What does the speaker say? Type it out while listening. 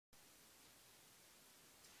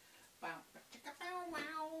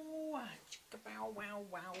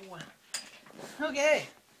wow. Okay.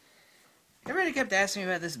 Everybody kept asking me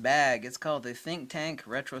about this bag. It's called the Think Tank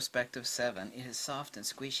Retrospective 7. It is soft and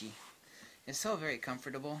squishy. It's so very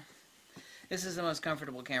comfortable. This is the most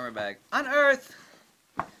comfortable camera bag on Earth.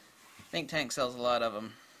 Think Tank sells a lot of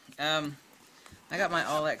them. I got my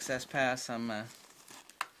All Access Pass. I'm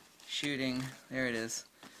shooting. There it is.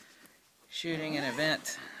 Shooting an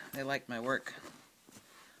event. They liked my work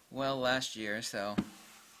well last year, so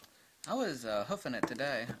I was hoofing it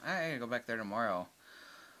today. I gotta go back there tomorrow.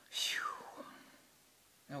 Whew.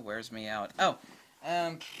 It wears me out. Oh,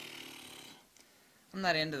 I'm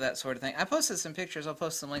not into that sort of thing. I posted some pictures. I'll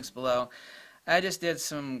post some links below. I just did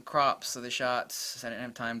some crops of the shots. I didn't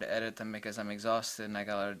have time to edit them because I'm exhausted and I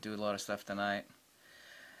gotta do a lot of stuff tonight.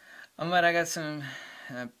 But I got some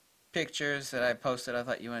pictures that I posted I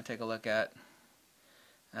thought you want to take a look at.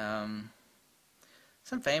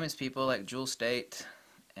 Some famous people like Jewel State,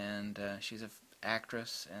 and she's an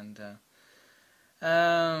actress, and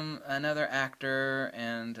another actor,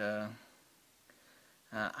 and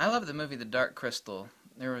I love the movie The Dark Crystal.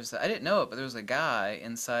 I didn't know it, but there was a guy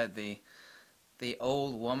inside the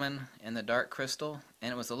old woman in The Dark Crystal,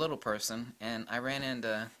 and it was a little person, and I ran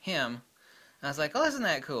into him, and I was like, oh, isn't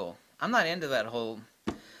that cool? I'm not into that whole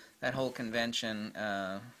convention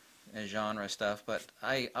genre stuff, but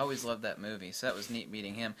I always loved that movie, so that was neat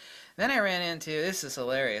meeting him. Then I ran into, this is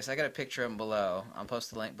hilarious, I got a picture of him below, I'll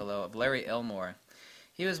post the link below, of Larry Elmore.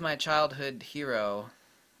 He was my childhood hero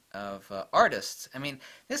of artists. I mean,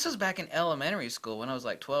 this was back in elementary school when I was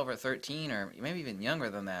like 12 or 13, or maybe even younger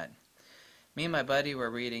than that. Me and my buddy were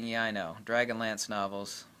reading, yeah, I know, Dragonlance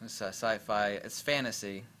novels. It's sci-fi, it's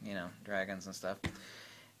fantasy, you know, dragons and stuff.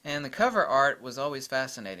 And the cover art was always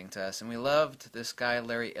fascinating to us, and we loved this guy,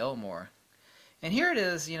 Larry Elmore. And here it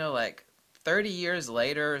is, you know, like 30 years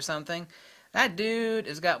later or something. That dude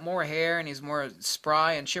has got more hair, and he's more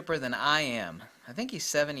spry and chipper than I am. I think he's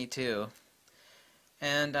 72.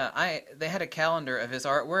 And they had a calendar of his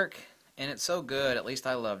artwork, and it's so good, at least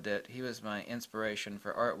I loved it. He was my inspiration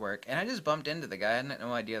for artwork. And I just bumped into the guy. I had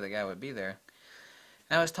no idea the guy would be there.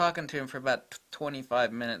 And I was talking to him for about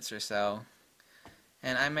 25 minutes or so.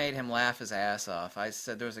 And I made him laugh his ass off. I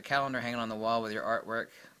said, there was a calendar hanging on the wall with your artwork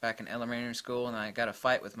back in elementary school, and I got a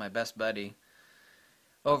fight with my best buddy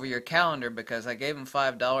over your calendar because I gave him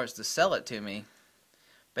 $5 to sell it to me.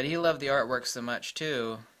 But he loved the artwork so much,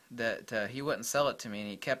 too, that he wouldn't sell it to me, and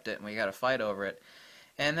he kept it, and we got a fight over it.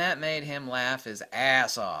 And that made him laugh his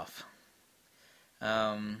ass off.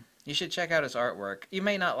 You should check out his artwork. You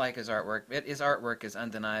may not like his artwork. His artwork is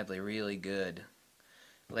undeniably really good.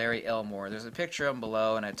 Larry Elmore. There's a picture of him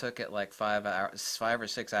below, and I took it like 5 or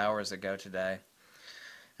 6 hours ago today. And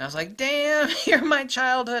I was like, damn, you're my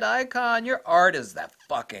childhood icon. Your art is that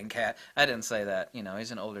fucking cat. I didn't say that. You know,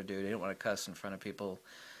 he's an older dude. He didn't want to cuss in front of people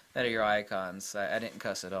that are your icons. I didn't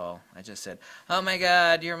cuss at all. I just said, oh my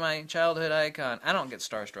God, you're my childhood icon. I don't get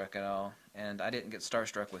starstruck at all, and I didn't get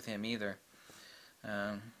starstruck with him either.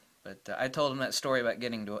 But I told him that story about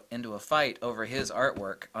getting into a fight over his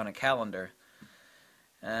artwork on a calendar.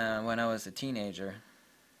 When I was a teenager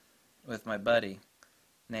with my buddy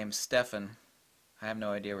named Stefan. I have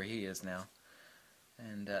no idea where he is now.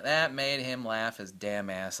 And that made him laugh his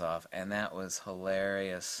damn ass off, and that was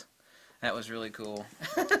hilarious. That was really cool.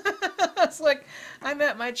 It's like I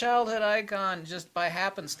met my childhood icon just by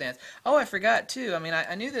happenstance. Oh, I forgot too. I mean,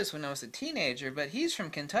 I knew this when I was a teenager, but he's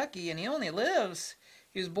from Kentucky, and he was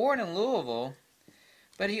born in Louisville.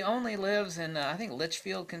 But he only lives in, I think,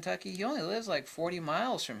 Litchfield, Kentucky. He only lives like 40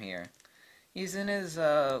 miles from here. He's in his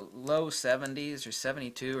low 70s, or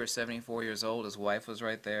 72 or 74 years old. His wife was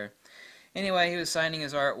right there. Anyway, he was signing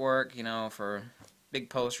his artwork, you know, for a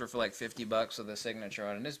big poster for like $50 with a signature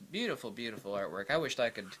on it. It's beautiful, beautiful artwork. I wished I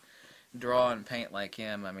could draw and paint like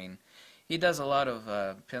him. I mean, he does a lot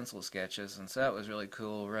of pencil sketches, and so that was really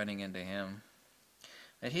cool running into him.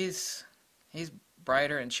 But he's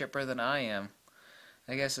brighter and chipper than I am.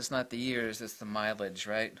 I guess it's not the years, it's the mileage,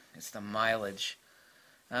 right? It's the mileage.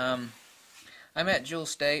 I met Jewel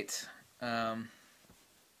State. I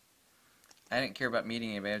didn't care about meeting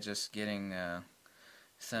anybody. I was just getting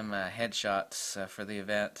some headshots for the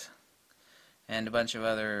event. And a bunch of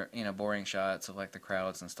other, you know, boring shots of like the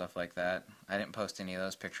crowds and stuff like that. I didn't post any of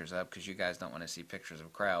those pictures up because you guys don't want to see pictures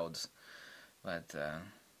of crowds. But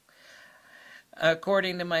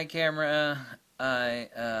according to my camera,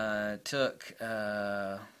 I took,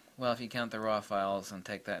 well, if you count the raw files and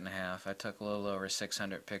take that in half, I took a little over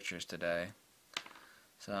 600 pictures today.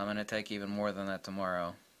 So I'm going to take even more than that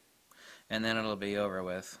tomorrow. And then it'll be over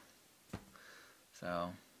with.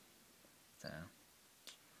 So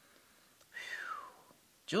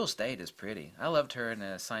Jewel Staite is pretty. I loved her in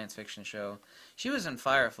a science fiction show. She was in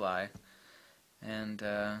Firefly, and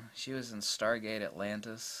she was in Stargate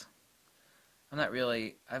Atlantis.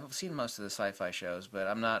 I've seen most of the sci-fi shows, but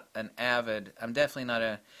I'm definitely not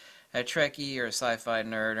a Trekkie or a sci-fi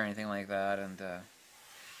nerd or anything like that, and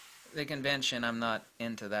the convention, I'm not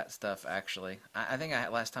into that stuff, actually. I think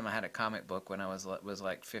last time I had a comic book when I was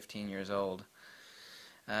like 15 years old.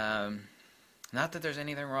 Not that there's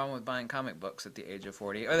anything wrong with buying comic books at the age of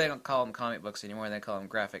 40. Or they don't call them comic books anymore, they call them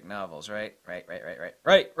graphic novels, right?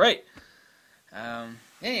 Right.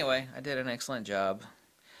 Anyway, I did an excellent job.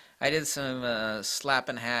 I did some slap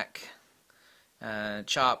and hack,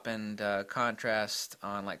 chop and contrast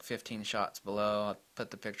on like 15 shots below. I'll put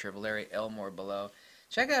the picture of Larry Elmore below.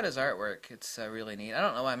 Check out his artwork. It's really neat. I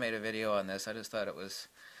don't know why I made a video on this. I just thought it was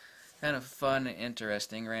kind of fun and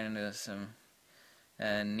interesting. Ran into some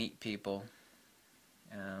neat people.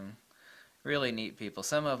 Really neat people.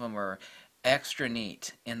 Some of them are extra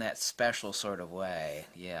neat in that special sort of way.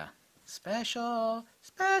 Yeah. Special.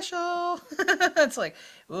 It's like,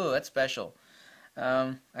 ooh, that's special.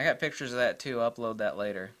 I got pictures of that too. I'll upload that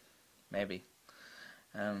later. Maybe.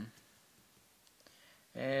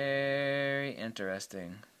 Very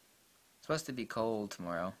interesting. It's supposed to be cold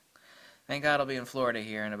tomorrow. Thank God I'll be in Florida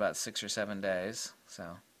here in about 6 or 7 days. So,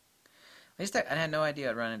 at least I had no idea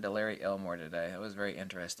I'd run into Larry Elmore today. That was very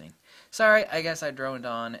interesting. Sorry, I guess I droned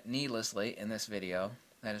on needlessly in this video.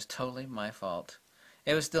 That is totally my fault.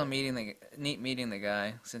 It was still neat meeting the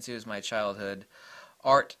guy, since he was my childhood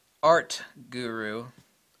art guru.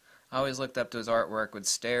 I always looked up to his artwork, would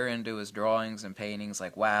stare into his drawings and paintings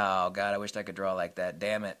like, wow, God, I wished I could draw like that,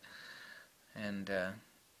 damn it. And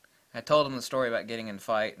I told him the story about getting in a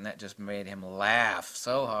fight, and that just made him laugh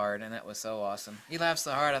so hard, and that was so awesome. He laughed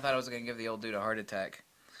so hard I thought I was going to give the old dude a heart attack.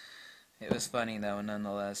 It was funny, though,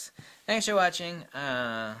 nonetheless. Thanks for watching.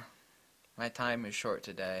 My time is short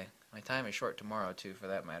today. My time is short tomorrow, too, for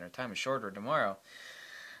that matter. Time is shorter tomorrow.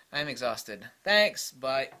 I'm exhausted. Thanks.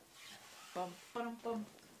 Bye. Bum, ba-dum, bum.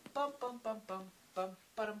 Bum, bum, bum, bum. Bum,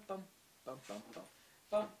 ba-dum, bum. Bum, bum, bum.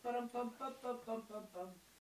 Bum, ba-dum, bum, bum, bum, bum, bum, bum.